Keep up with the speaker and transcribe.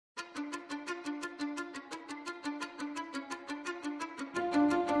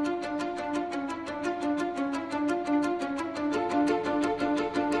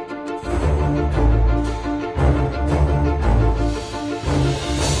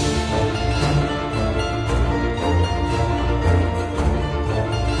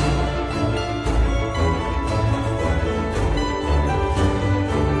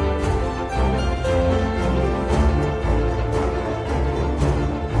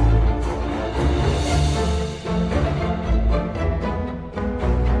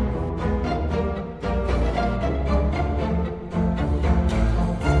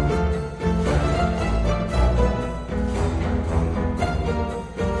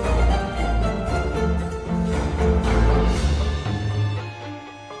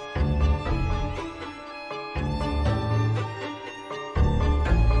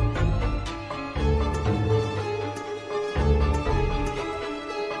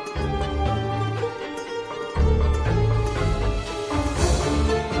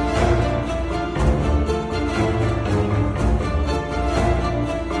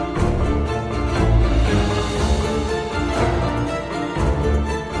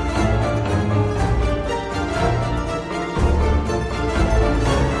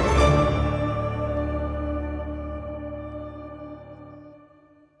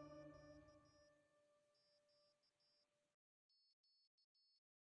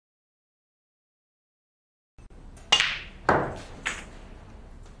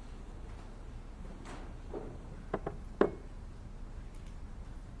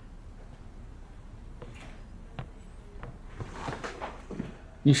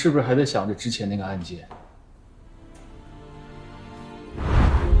你是不是还在想着之前那个案件？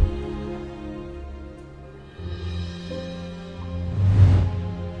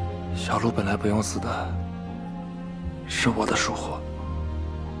小鹿本来不用死的，是我的疏忽，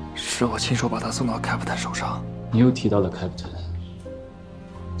是我亲手把他送到 Captain 手上。你又提到了 Captain，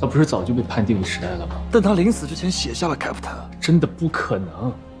 他不是早就被判定为痴呆了吗？但他临死之前写下了 Captain， 真的不可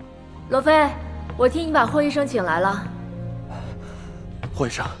能。罗非，我替你把霍医生请来了。霍医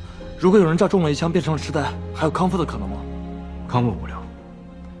生，如果有人炸中了一枪变成了痴呆，还有康复的可能吗？康复不了。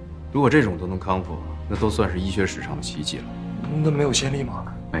如果这种都能康复，那都算是医学史上的奇迹了。那没有先例吗？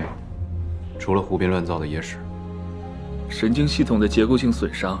没有，除了胡编乱造的野史。神经系统的结构性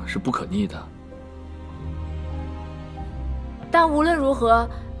损伤是不可逆的。但无论如何，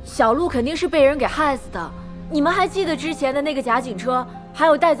小鹿肯定是被人给害死的。你们还记得之前的那个假警车，还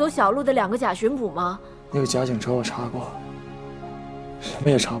有带走小鹿的2个假巡捕吗？那个假警车我查过，什么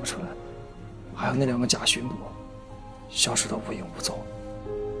也查不出来。还有那2个假巡捕，消失得无影无踪。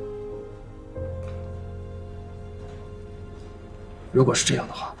如果是这样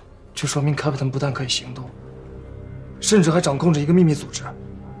的话，就说明 Captain 不但可以行动，甚至还掌控着一个秘密组织。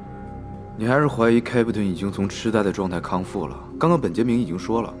你还是怀疑 Captain 已经从痴呆的状态康复了？刚刚本杰明已经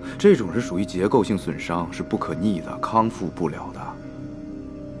说了，这种是属于结构性损伤，是不可逆的，康复不了的。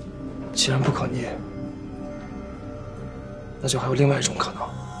既然不可逆，那就还有另外一种可能。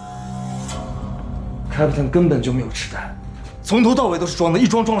Captain 根本就没有痴呆，从头到尾都是装的，一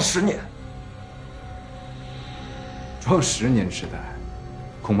装了10年。装10年痴呆，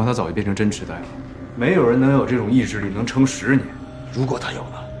恐怕他早就变成真痴呆了。没有人能有这种意志力，能撑10年。如果他有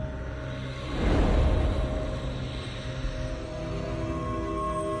了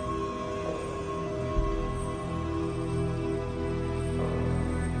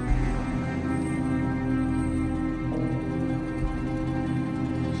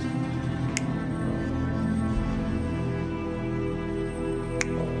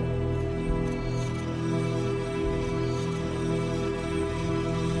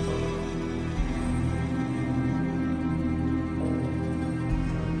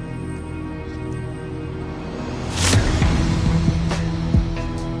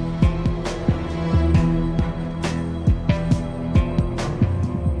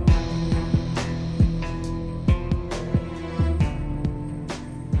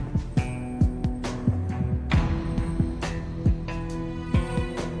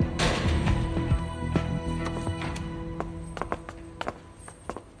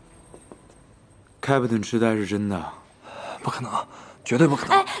，Captain 痴呆是真的，不可能，绝对不可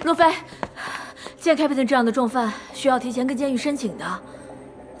能。哎，罗非，见 Captain 这样的重犯，需要提前跟监狱申请的。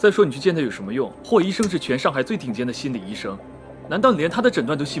再说你去见他有什么用？霍医生是全上海最顶尖的心理医生，难道你连他的诊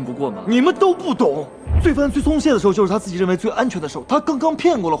断都信不过吗？你们都不懂，罪犯最松懈的时候就是他自己认为最安全的时候。他刚刚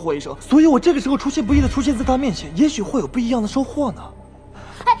骗过了霍医生，所以我这个时候出其不意的出现在他面前，也许会有不一样的收获呢。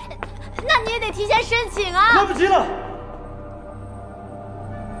哎，那你也得提前申请啊！来不及了。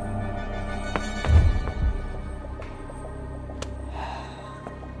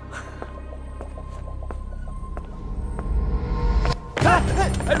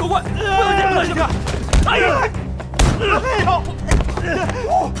哎，罗冠，不能这样了，兄弟！哎呀！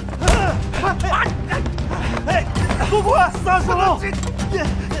哎，罗冠，撒手！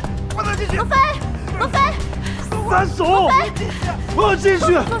不能进去！罗非，罗非，撒手！不要进去！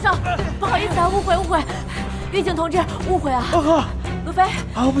坐上，不好意思啊，误会，狱警同志，误会啊！罗非，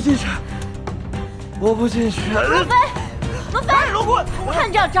我不进去，我不进去。罗非，罗冠，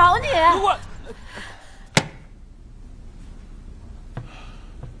探长找你。罗冠。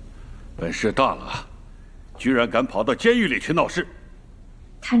本事大了，居然敢跑到监狱里去闹事！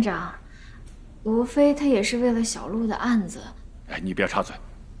探长，无非他也是为了小鹿的案子。哎，你别插嘴，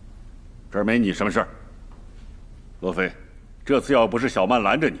这儿没你什么事儿。罗非，这次要不是小曼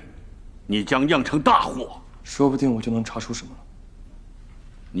拦着你，你将酿成大祸。说不定我就能查出什么了。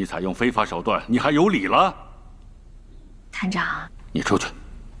你采用非法手段，你还有理了？探长，你出去，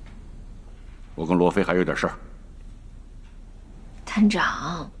我跟罗非还有点事儿。探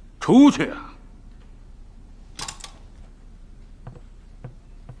长。出去啊！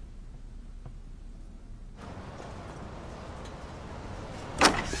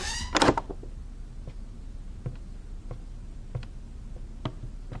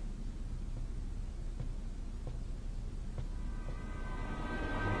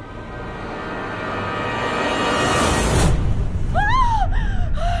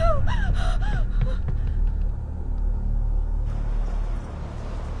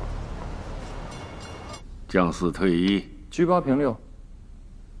将4退1，居8平6。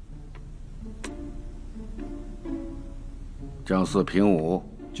将4平5。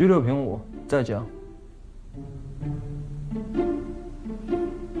拘6评5，再讲。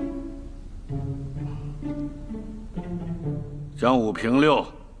讲5评6。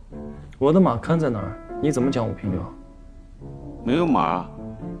我的马看在哪儿？你怎么讲5评6？没有马，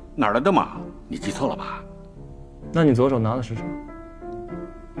哪来的马？你记错了吧？那你左手拿的是什么？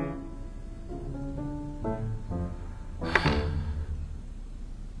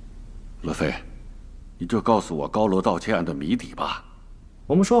罗非，你就告诉我高楼盗窃案的谜底吧。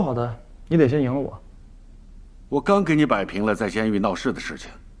我们说好的，你得先赢了我。我刚给你摆平了在监狱闹事的事情，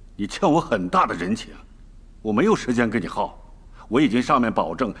你欠我很大的人情，我没有时间跟你耗。我已经上面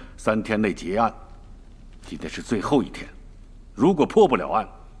保证3天内结案，今天是最后一天。如果破不了案，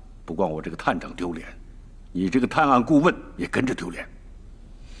不光我这个探长丢脸，你这个探案顾问也跟着丢脸。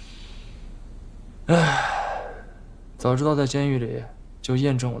唉，早知道在监狱里就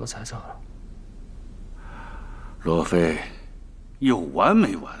验证我的猜测了。罗非，有完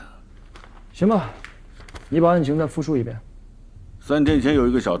没完？行吧，你把案情再复述一遍。3天前有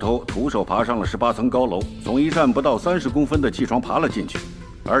一个小偷徒手爬上了18层高楼，从一扇不到30公分的气窗爬了进去，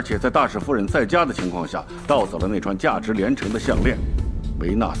而且在大使夫人在家的情况下盗走了那串价值连城的项链，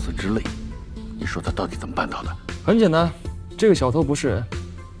维纳斯之泪。你说他到底怎么办到的？很简单，这个小偷不是人，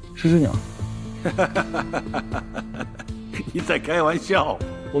是只鸟。你在开玩笑？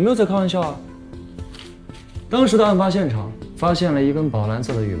我没有在开玩笑啊。当时的案发现场发现了一根宝蓝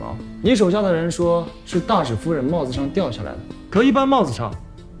色的羽毛，你手下的人说是大使夫人帽子上掉下来的。可一般帽子上，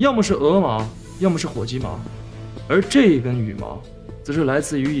要么是鹅毛，要么是火鸡毛，而这一根羽毛，则是来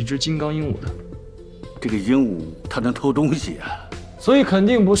自于一只金刚鹦鹉的。这个鹦鹉它能偷东西啊？所以肯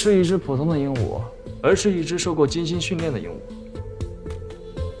定不是一只普通的鹦鹉，而是一只受过精心训练的鹦鹉。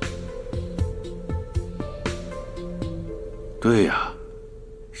对呀，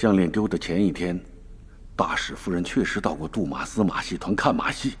项链丢的前一天，大使夫人确实到过杜马斯马戏团看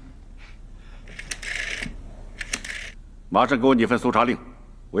马戏。马上给我拟份搜查令，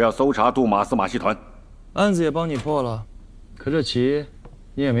我要搜查杜马斯马戏团。案子也帮你破了，可这棋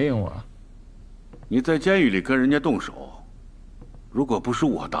你也没赢我啊。你在监狱里跟人家动手，如果不是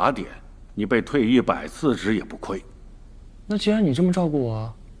我打点，你被退役100次职也不亏。那既然你这么照顾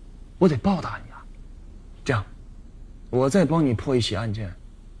我，我得报答你啊。这样，我再帮你破一起案件，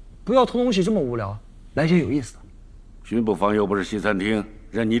不要偷东西这么无聊，来些有意思的。巡捕房又不是西餐厅，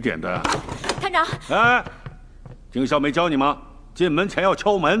任你点的。探长，哎，警校没教你吗？进门前要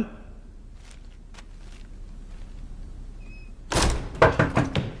敲门。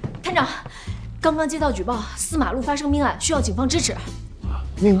探长，刚刚接到举报，4马路发生命案，需要警方支持。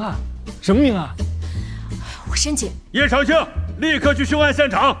命案？什么命案？我申请。叶长青，立刻去凶案现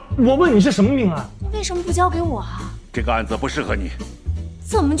场。我问你是什么命案？你为什么不交给我啊？这个案子不适合你。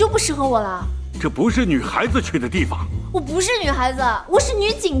怎么就不适合我了？这不是女孩子去的地方。我不是女孩子，我是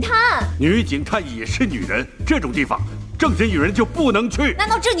女警探。女警探也是女人，这种地方正经女人就不能去。难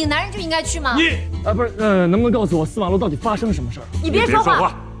道正经男人就应该去吗？你不是，能不能告诉我4马路到底发生了什么事儿？你别说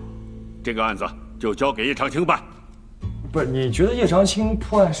话。这个案子就交给叶长青办。不是，你觉得叶长青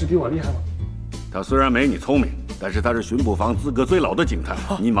破案是比我厉害吗？他虽然没你聪明，但是他是巡捕房资格最老的警探。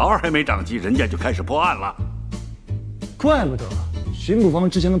你毛还没长齐，人家就开始破案了。怪不得巡捕房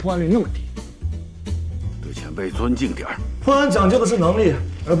之前的破案率那么低。对前辈尊敬点儿。破案讲究的是能力，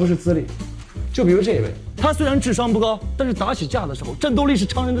而不是资历。就比如这位，他虽然智商不高，但是打起架的时候，战斗力是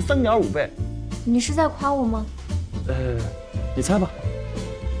常人的3.5倍。你是在夸我吗？你猜吧。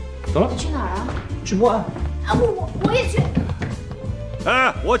走了。去哪儿啊？去破案。啊，我也去。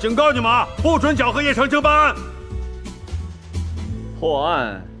哎，我警告你们啊，不准搅和叶长青办案。破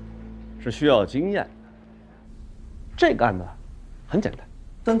案是需要经验的，这个案子很简单，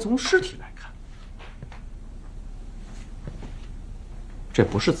但从尸体来看，这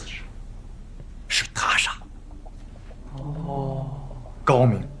不是自杀，是他杀。哦，高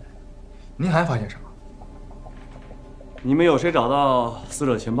明。您还发现什么？你们有谁找到死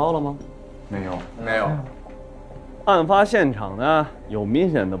者钱包了吗？没有，没有。案发现场呢有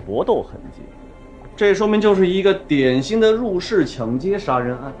明显的搏斗痕迹，这说明就是一个典型的入室抢劫杀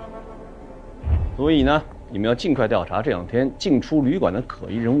人案。所以呢，你们要尽快调查这2天进出旅馆的可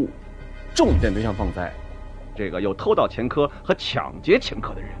疑人物，重点对象放在这个有偷盗前科和抢劫前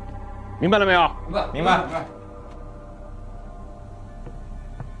科的人，明白了没有？明白。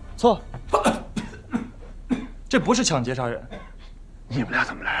错，这不是抢劫杀人。你们俩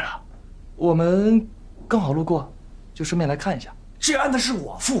怎么来了？我们刚好路过，就顺便来看一下。这案子是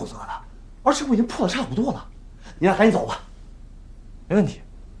我负责的，而且我已经破得差不多了。你俩赶紧走吧。没问题。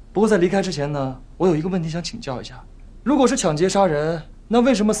不过在离开之前呢，我有一个问题想请教一下：如果是抢劫杀人，那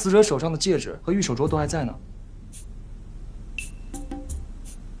为什么死者手上的戒指和玉手镯都还在呢？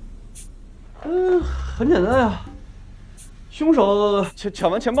很简单呀。凶手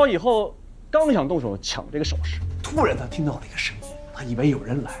抢完钱包以后，刚想动手抢这个首饰，突然他听到了一个声音，他以为有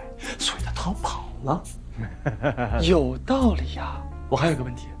人来，所以他逃跑了。有道理呀。我还有个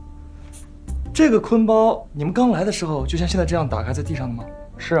问题，这个坤包你们刚来的时候就像现在这样打开在地上的吗？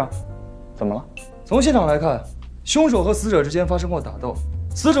是啊，怎么了？从现场来看，凶手和死者之间发生过打斗，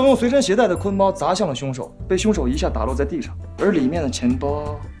死者用随身携带的坤包砸向了凶手，被凶手一下打落在地上，而里面的钱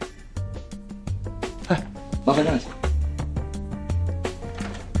包，哎，麻烦让一下。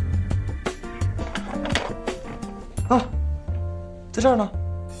啊，在这儿呢。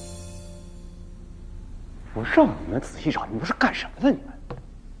我让你们仔细找，你们是干什么的？你们？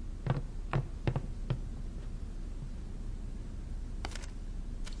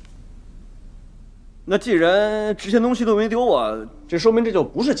那既然值钱东西都没丢啊，这说明这就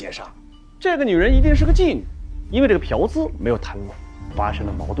不是劫杀。这个女人一定是个妓女，因为这个嫖资没有谈拢，发生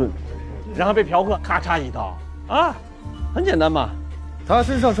了矛盾，然后被嫖客咔嚓一刀啊，很简单嘛。她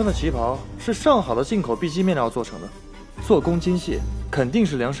身上穿的旗袍是上好的进口碧鸡面料做成的，做工精细，肯定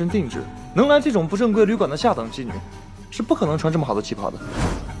是量身定制。能来这种不正规旅馆的下等妓女，是不可能穿这么好的旗袍的。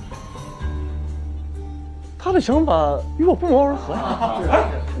她的想法与我不谋而合呀！哎，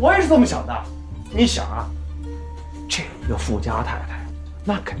我也是这么想的。你想啊，这个富家太太，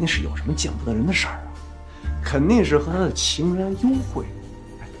那肯定是有什么见不得人的事儿啊，肯定是和她的情人幽会。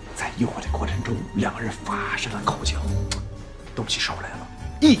在幽会的过程中，两个人发生了口角，动起手来了，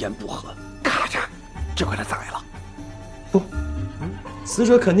一言不合，咔嚓就给他宰了。不，死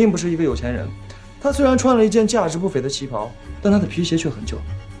者肯定不是一个有钱人。他虽然穿了一件价值不菲的旗袍，但他的皮鞋却很旧，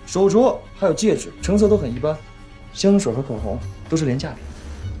手镯还有戒指成色都很一般，香水和口红都是廉价品。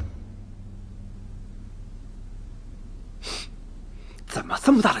怎么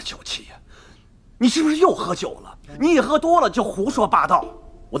这么大的酒气呀？你是不是又喝酒了？你一喝多了就胡说八道，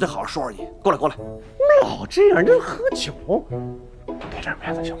我得好好说说你。过来过来，老这样就喝酒，给点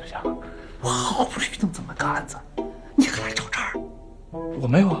面子行不行？我好不容易弄这么个案子，你还来找茬儿？我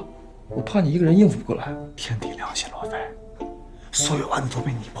没有啊，我怕你一个人应付不过来。天地良心，罗非，所有案子都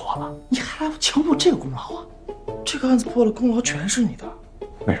被你破了，你还来抢我这个功劳啊？这个案子破了，功劳全是你的。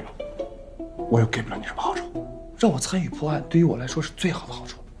为什么？我又给不了你什么好处？让我参与破案，对于我来说是最好的好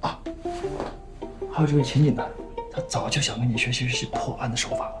处啊！还有这位前警探，他早就想跟你学习学习破案的手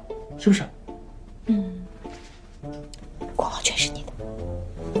法了，是不是？功劳全是你的。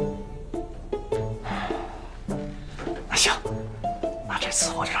那行，那这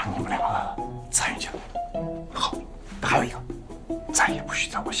次我就让你们两个参与进来。好，还有一个，再也不许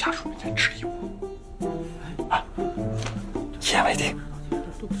在我下属面前质疑我。啊，一言为定。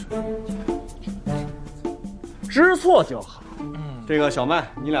知错就好。这个小麦，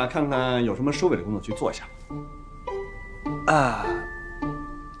你俩看看有什么收尾的工作去做一下。啊，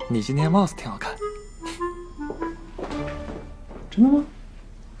你今天帽子挺好看。真的吗？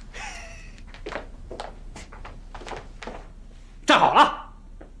站好了。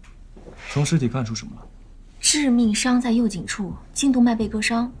从尸体看出什么了？致命伤在右颈处，颈动脉被割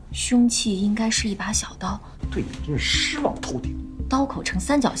伤，凶器应该是一把小刀。对你真是失望透顶。刀口呈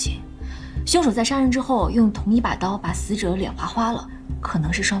三角形。凶手在杀人之后用同一把刀把死者脸划花了，可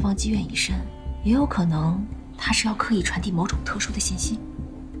能是双方积怨已深，也有可能他是要刻意传递某种特殊的信息。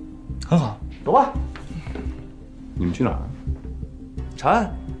很好，走吧。你们去哪儿？查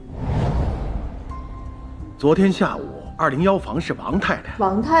案。昨天下午201房是王太太。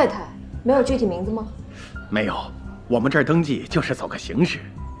王太太没有具体名字吗？没有，我们这儿登记就是走个形式。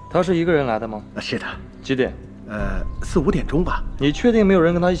她是一个人来的吗？是的。几点？4、5点钟吧。你确定没有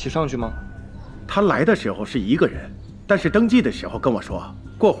人跟她一起上去吗？他来的时候是一个人，但是登记的时候跟我说，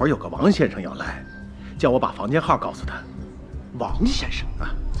过会儿有个王先生要来，叫我把房间号告诉他。王先生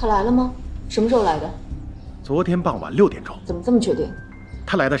啊，他来了吗？什么时候来的？昨天傍晚6点钟。怎么这么确定？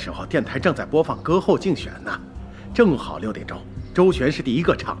他来的时候，电台正在播放歌后竞选呢，正好6点钟，周璇是第一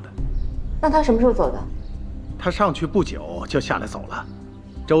个唱的。那他什么时候走的？他上去不久就下来走了，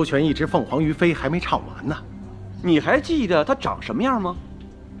周璇一直凤凰于飞还没唱完呢。你还记得他长什么样吗？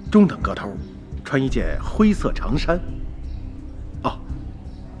中等个头，穿一件灰色长衫。哦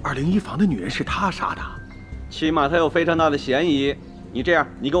，201房的女人是他杀的，起码他有非常大的嫌疑。你这样，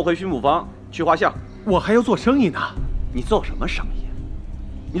你跟我回巡捕房去画像。我还要做生意呢。你做什么生意？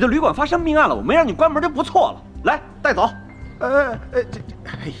你的旅馆发生命案了，我没让你关门就不错了。来，带走。哎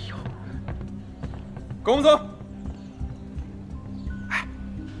呦，跟我们走。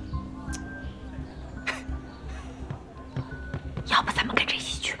要不咱们跟着一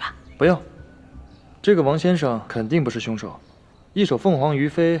起去吧？不要，这个王先生肯定不是凶手。一首凤凰于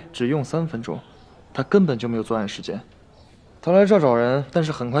飞只用3分钟，他根本就没有作案时间。他来这儿找人，但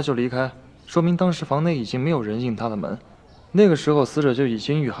是很快就离开，说明当时房内已经没有人应他的门。那个时候死者就已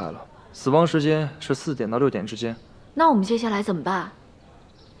经遇害了，死亡时间是4点到6点之间。那我们接下来怎么办？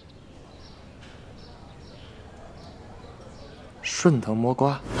顺藤摸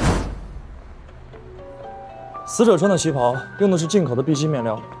瓜。死者穿的旗袍用的是进口的 B 级面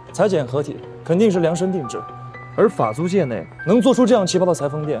料，裁剪合体，肯定是量身定制。而法租界内能做出这样旗袍的裁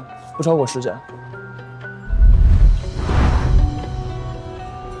缝店不超过10家。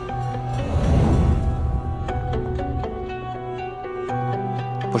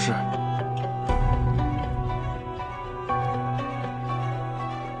不是，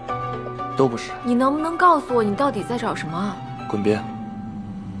都不是。你能不能告诉我，你到底在找什么？滚边！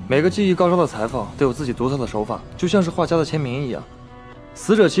每个技艺高超的裁缝都有自己独特的手法，就像是画家的签名一样。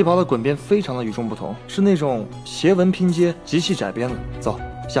死者旗袍的滚边非常的与众不同，是那种斜纹拼接、极细窄边的。走，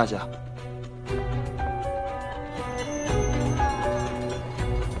下家。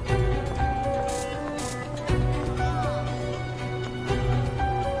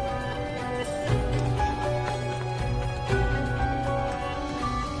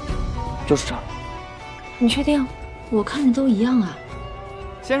就是这儿。你确定？我看着都一样啊。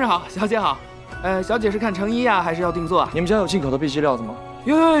先生好，小姐好。小姐是看成衣呀，还是要定做啊？你们家有进口的 B 级料子吗？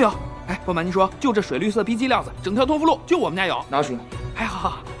有。哎，不瞒您说，就这水绿色 B 级料子，整条通福路就我们家有。拿出来。哎，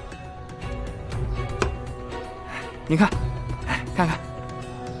好。您看，哎，看看，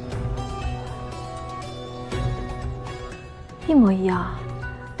一模一样。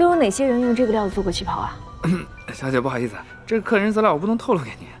都有哪些人用这个料子做过旗袍啊？小姐不好意思，这个客人资料我不能透露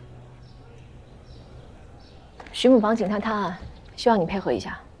给您。巡捕房警探探案，需要你配合一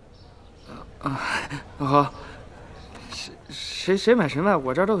下。好。谁买谁卖，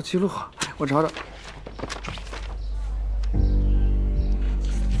我这儿都有记录，我找找。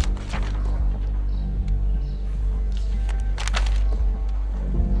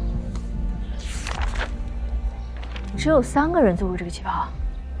只有3个人做过这个旗袍。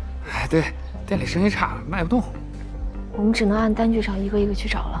哎，对，店里生意差，卖不动。我们只能按单据上一个一个去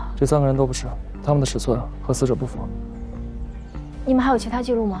找了。这3个人都不是，他们的尺寸和死者不符。你们还有其他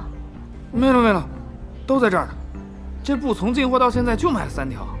记录吗？没了，都在这儿呢。这布从进货到现在就买了3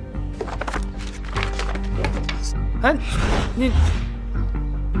条。哎，你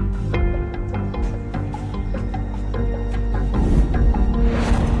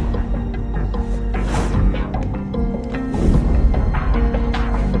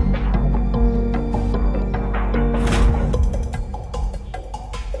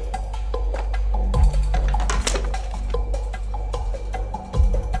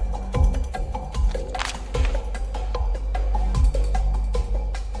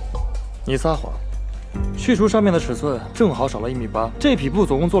你撒谎，去除上面的尺寸，正好少了1.8米。这匹布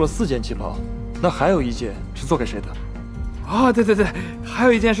总共做了4件旗袍，那还有1件是做给谁的？哦，对，还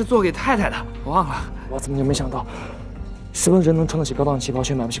有1件是做给太太的，我忘了。我怎么就没想到，什么人能穿得起高档旗袍，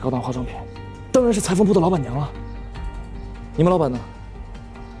却买不起高档化妆品？当然是裁缝部的老板娘了。你们老板呢？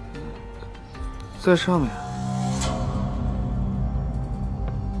在上面。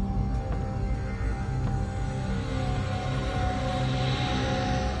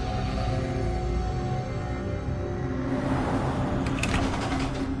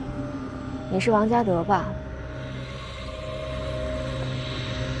你是王家德吧？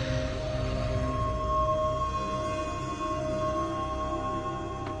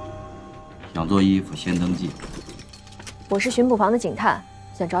想做衣服先登记。我是巡捕房的警探，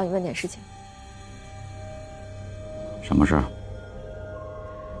想找你问点事情。什么事？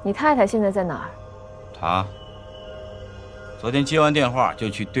你太太现在在哪儿？她昨天接完电话就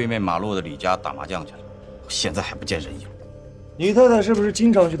去对面马路的李家打麻将去了，现在还不见人影。你太太是不是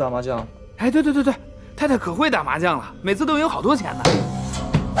经常去打麻将？哎，对，太太可会打麻将了，每次都赢好多钱呢。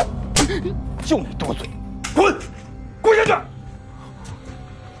就你多嘴，滚下去！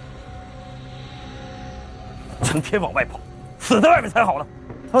成天往外跑，死在外面才好呢。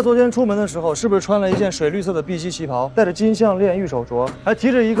他昨天出门的时候，是不是穿了一件水绿色的 B 级旗袍，戴着金项链、玉手镯，还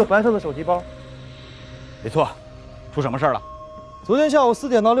提着一个白色的手提包？没错，出什么事了？昨天下午4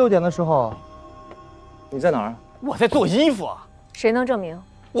点到6点的时候，你在哪儿？我在做衣服啊。谁能证明？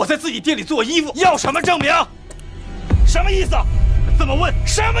我在自己店里做衣服，要什么证明？什么意思？这么问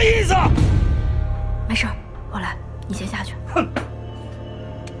什么意思？没事，我来，你先下去。哼！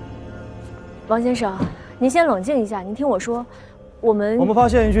王先生，您先冷静一下，您听我说，我们发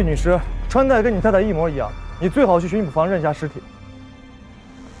现一具女尸，穿戴跟你太太一模一样，你最好去巡捕房认一下尸体。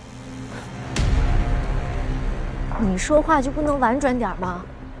你说话就不能婉转点吗？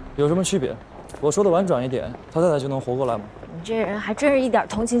有什么区别？我说的婉转一点，他太太就能活过来吗？你这人还真是一点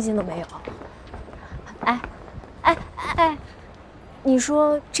同情心都没有。哎，你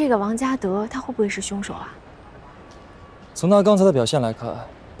说这个王家德他会不会是凶手啊？从他刚才的表现来看，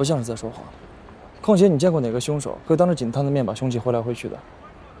不像是在说谎。况且你见过哪个凶手会当着警探的面把凶器挥来挥去的？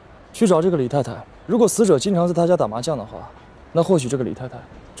去找这个李太太，如果死者经常在他家打麻将的话，那或许这个李太太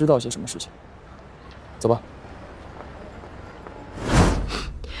知道些什么事情。走吧。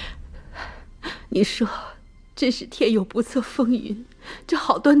你说，真是天有不测风云，这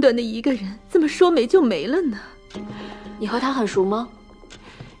好端端的一个人，怎么说没就没了呢？你和他很熟吗？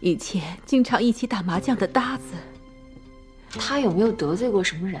以前经常一起打麻将的搭子。他有没有得罪过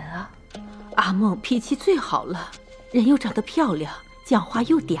什么人啊？阿梦脾气最好了，人又长得漂亮，讲话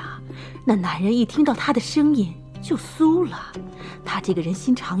又嗲，那男人一听到她的声音就酥了。她这个人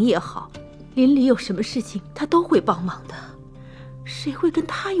心肠也好，邻里有什么事情她都会帮忙的，谁会跟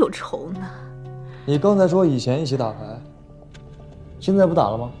她有仇呢？你刚才说以前一起打牌，现在不打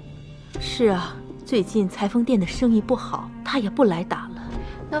了吗？是啊，最近裁缝店的生意不好，她也不来打了。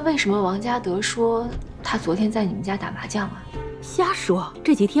那为什么王家德说他昨天在你们家打麻将啊？瞎说，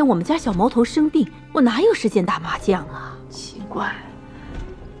这几天我们家小毛头生病，我哪有时间打麻将啊？奇怪，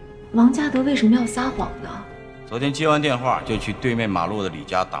王家德为什么要撒谎呢？昨天接完电话就去对面马路的李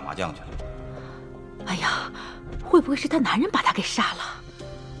家打麻将去了。哎呀，会不会是他男人把他给杀了？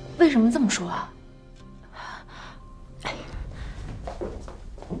为什么这么说啊？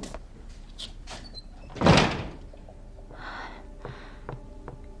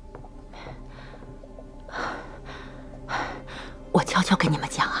我悄悄跟你们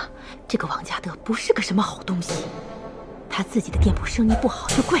讲啊，这个王家德不是个什么好东西。他自己的店铺生意不好，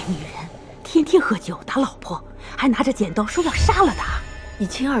就怪女人，天天喝酒打老婆，还拿着剪刀说要杀了他。你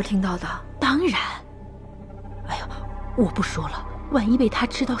亲耳听到的？当然。哎呀，我不说了，万一被他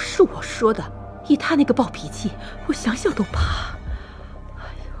知道是我说的，以他那个暴脾气，我想想都怕。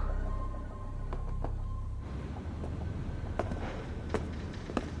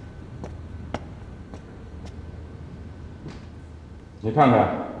你看看，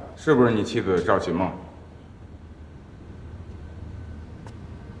是不是你妻子赵启梦？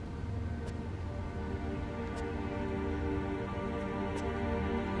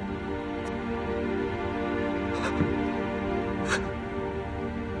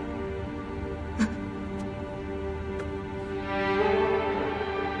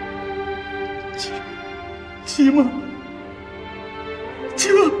启梦，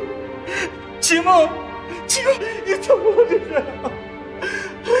启梦，启梦，启梦，你怎么了这是？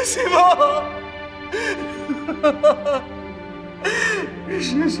启梦，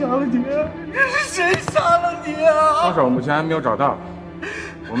谁杀了你？是谁杀了你啊？凶手目前还没有找到，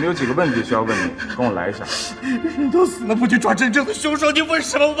我们有几个问题需要问你，跟我来一下。人都死了，不去抓真正的凶手，你问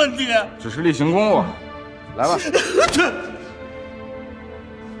什么问题？只是例行公务，来吧。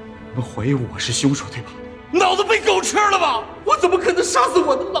你们怀疑我是凶手对吧？脑子被狗吃了吧？我怎么可能杀死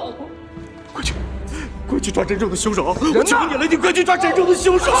我的老婆？快去！快去抓真正的凶手！我求你了，你快去抓真正的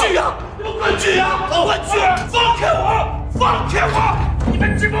凶手！去呀！你们快去呀！快去！放开我！放开我！你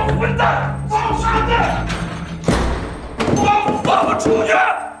们这帮混蛋！放傻子！放我出去！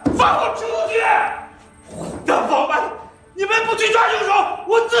放我出去！混蛋王八蛋！你们不去抓凶手，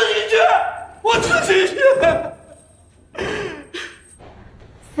我自己去！我自己去！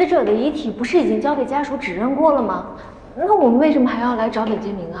死者的遗体不是已经交给家属指认过了吗？那我们为什么还要来找本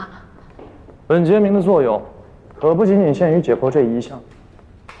杰明啊？本杰明的作用可不仅仅限于解剖这一项。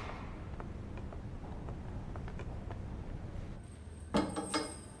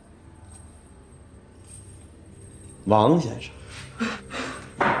王先生，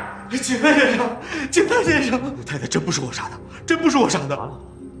警探先生，警探先生，我太太真不是我杀的，真不是我杀的。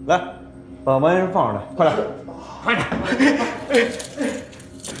来，把王先生放上来，快点，快点！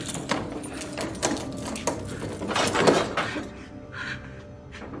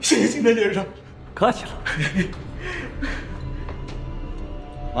谢谢警探先生，客气了。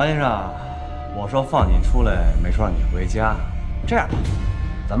王先生，我说放你出来，没说让你回家。这样吧，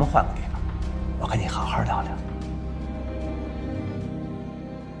咱们换个地方，我跟你好好聊聊。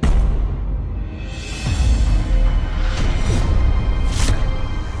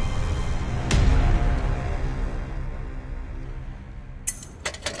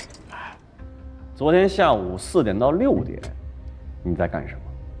昨天下午4点到6点，你在干什么？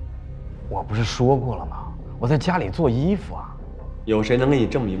我不是说过了吗？我在家里做衣服啊。有谁能给你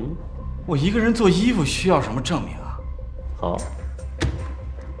证明吗？我一个人做衣服需要什么证明啊？好，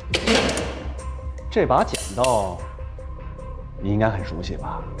这把剪刀你应该很熟悉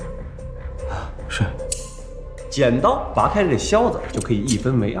吧？是。剪刀拔开这销子就可以一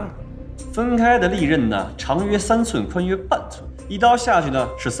分为2，分开的利刃呢，长约3寸，宽约半寸，一刀下去呢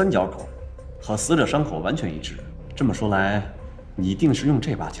是3角口，和死者伤口完全一致。这么说来，你一定是用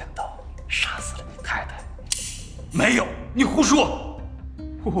这把剪刀杀死了你太太。没有，你胡说！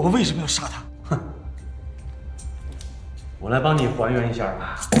我为什么要杀她？哼，我来帮你还原一下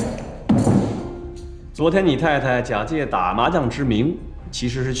吧。昨天你太太假借打麻将之名，其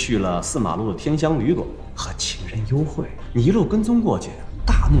实是去了4马路的天香旅馆和情人幽会。你一路跟踪过去，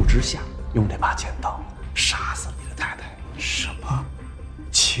大怒之下用这把剪刀杀死了你的太太。什么？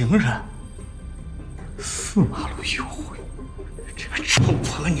情人？4马路幽会？这个臭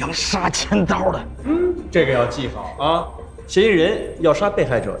婆娘杀千刀的！这个要记好啊！嫌疑人要杀被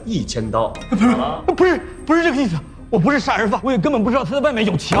害者1000刀。不是这个意思，我不是杀人犯，我也根本不知道他在外面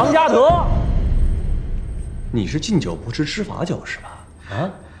有强加德。你是敬酒不吃吃罚酒是吧？啊，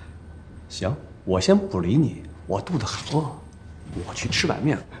行，我先不理你，我肚子很饿，我去吃碗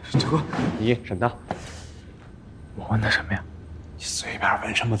面。大哥，你沈大，我问他什么呀？你随便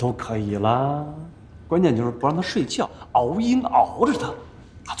问什么都可以啦，关键就是不让他睡觉，熬鹰熬着他，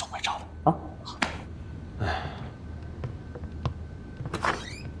他总会找的啊。哎。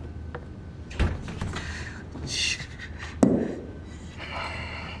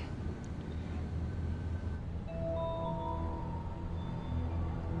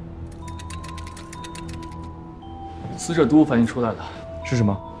死者毒物反应出来了，是什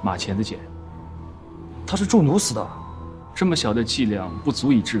么？马钳子碱。他是中毒死的，这么小的剂量不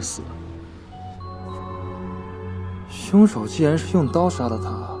足以致死。凶手既然是用刀杀的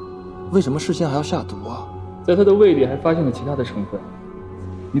他，为什么事先还要下毒啊？在他的胃里还发现了其他的成分，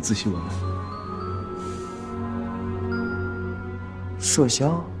你仔细闻闻。麝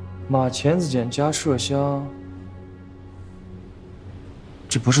香，马钳子碱加麝香，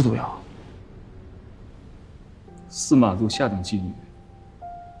这不是毒药。4马路下等妓女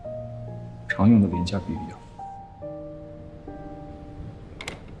常用的廉价避孕药。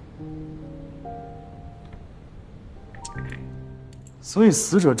所以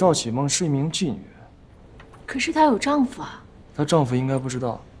死者赵启梦是一名妓女。可是她有丈夫啊。她丈夫应该不知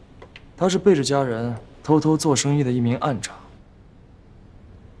道，她是背着家人偷偷做生意的一名暗娼。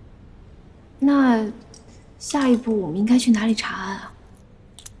那下一步我们应该去哪里查案啊？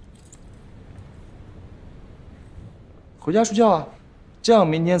回家睡觉啊，这样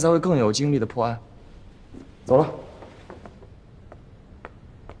明天才会更有精力的破案。走了。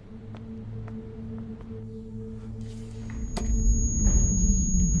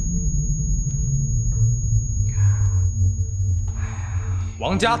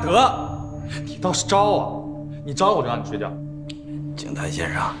王家德，你倒是招啊！你招我就让你睡觉。警探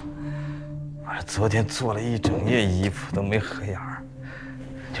先生，我这昨天做了一整夜衣服都没合眼儿，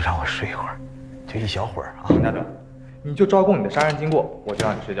就让我睡一会儿，就一小会儿啊。王家德，你就招供你的杀人经过，我就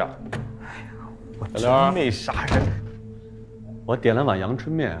让你睡觉。我真没杀人。我点了碗阳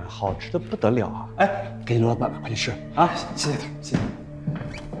春面，好吃的不得了啊！哎，给你罗老板，快去吃啊！谢谢他，谢谢。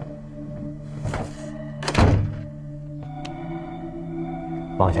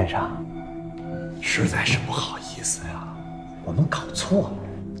王先生，实在是不好意思呀，我们搞错了。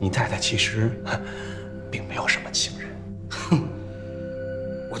你太太其实并没有什么情人。哼，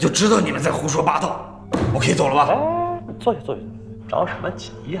我就知道你们在胡说八道。我可以走了吧？哎，坐下，坐下，着什么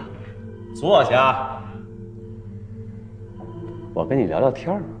急呀？坐下，我跟你聊聊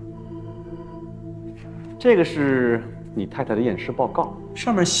天儿。这个是你太太的验尸报告，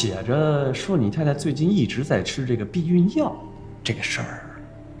上面写着说你太太最近一直在吃这个避孕药，这个事儿。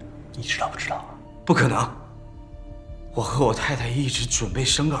你知道不知道啊？不可能！我和我太太一直准备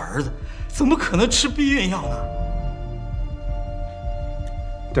生个儿子，怎么可能吃避孕药呢？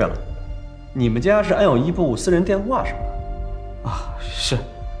对了，你们家是安有一部私人电话是吧？啊，是。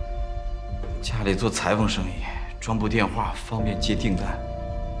家里做裁缝生意，装部电话方便接订单。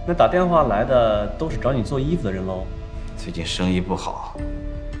那打电话来的都是找你做衣服的人喽？最近生意不好，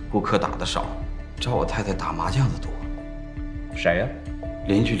顾客打的少，找我太太打麻将的多。谁呀？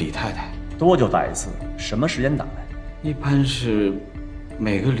邻居李太太。多久打一次？什么时间打来？一般是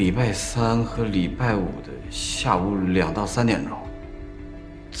每个礼拜3和礼拜5的下午2到3点钟。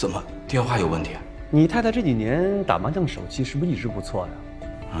怎么电话有问题啊？你太太这几年打麻将手气是不是一直不错呀？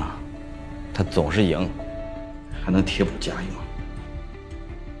啊，她总是赢，还能贴补家用。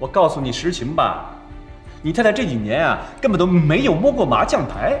我告诉你实情吧，你太太这几年啊，根本都没有摸过麻将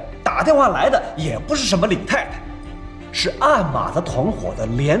牌，打电话来的也不是什么李太太。是暗马子团伙的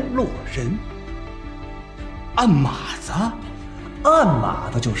联络人。暗马子，暗马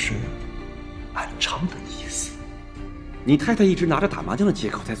子就是暗娼的意思。你太太一直拿着打麻将的借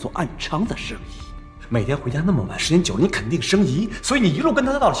口在做暗娼的生意，每天回家那么晚，时间久了你肯定生疑，所以你一路跟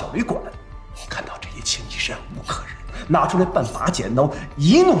她到了小旅馆。你看到这一切，你忍无可忍，拿出来半把剪刀，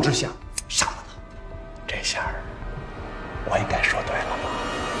一怒之下杀了她。这下我应该是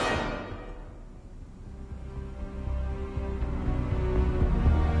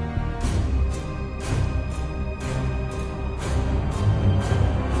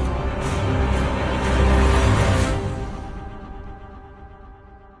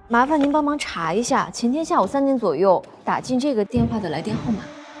麻烦您帮忙查一下前天下午3点左右打进这个电话的来电号码。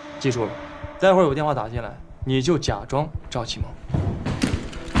记住了，待会儿有电话打进来，你就假装赵启蒙。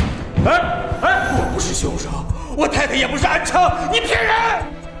我不是凶手，我太太也不是安昌，你骗人！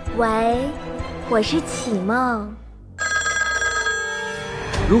喂，我是启梦。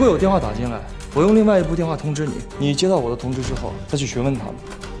如果有电话打进来，我用另外一部电话通知你，你接到我的通知之后，再去询问他们，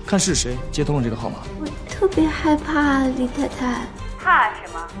看是谁接通了这个号码。我特别害怕，李太太。怕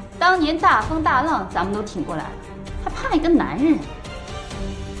什么？当年大风大浪咱们都挺过来了，还怕一个男人？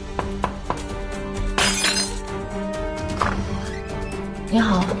你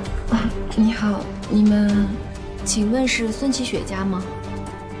好，你好，你们，请问是孙启雪家吗？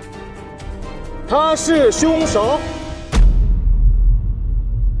他是凶手。